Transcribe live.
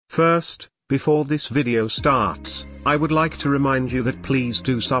First, before this video starts, I would like to remind you that please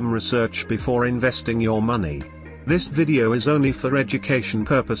do some research before investing your money. This video is only for education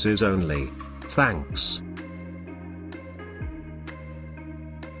purposes only. Thanks.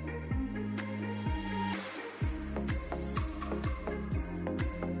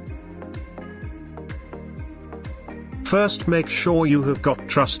 First, make sure you have got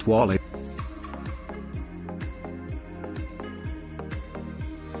Trust Wallet.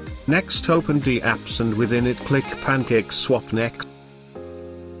 Next, open the apps and within it click pancakeswap next.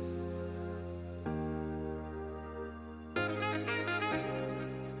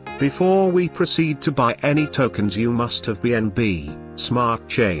 Before we proceed to buy any tokens, you must have BNB Smart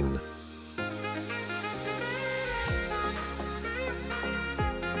Chain.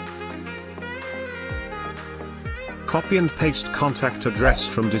 Copy and paste contact address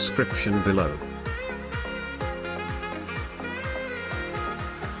from description below.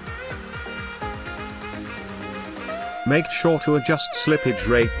 Make sure to adjust slippage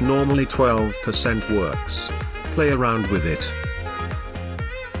rate, normally 12% works. Play around with it.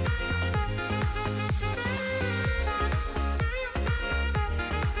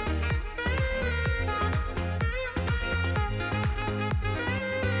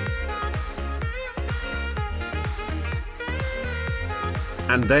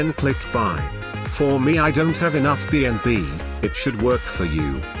 And then click buy. For me, I don't have enough BNB, it should work for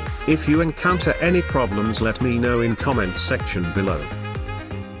you. If you encounter any problems, let me know in comment section below.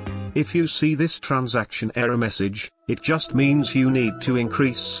 If you see this transaction error message, it just means you need to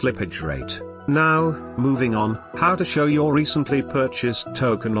increase slippage rate. Now, moving on, how to show your recently purchased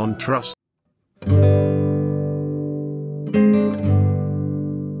token on Trust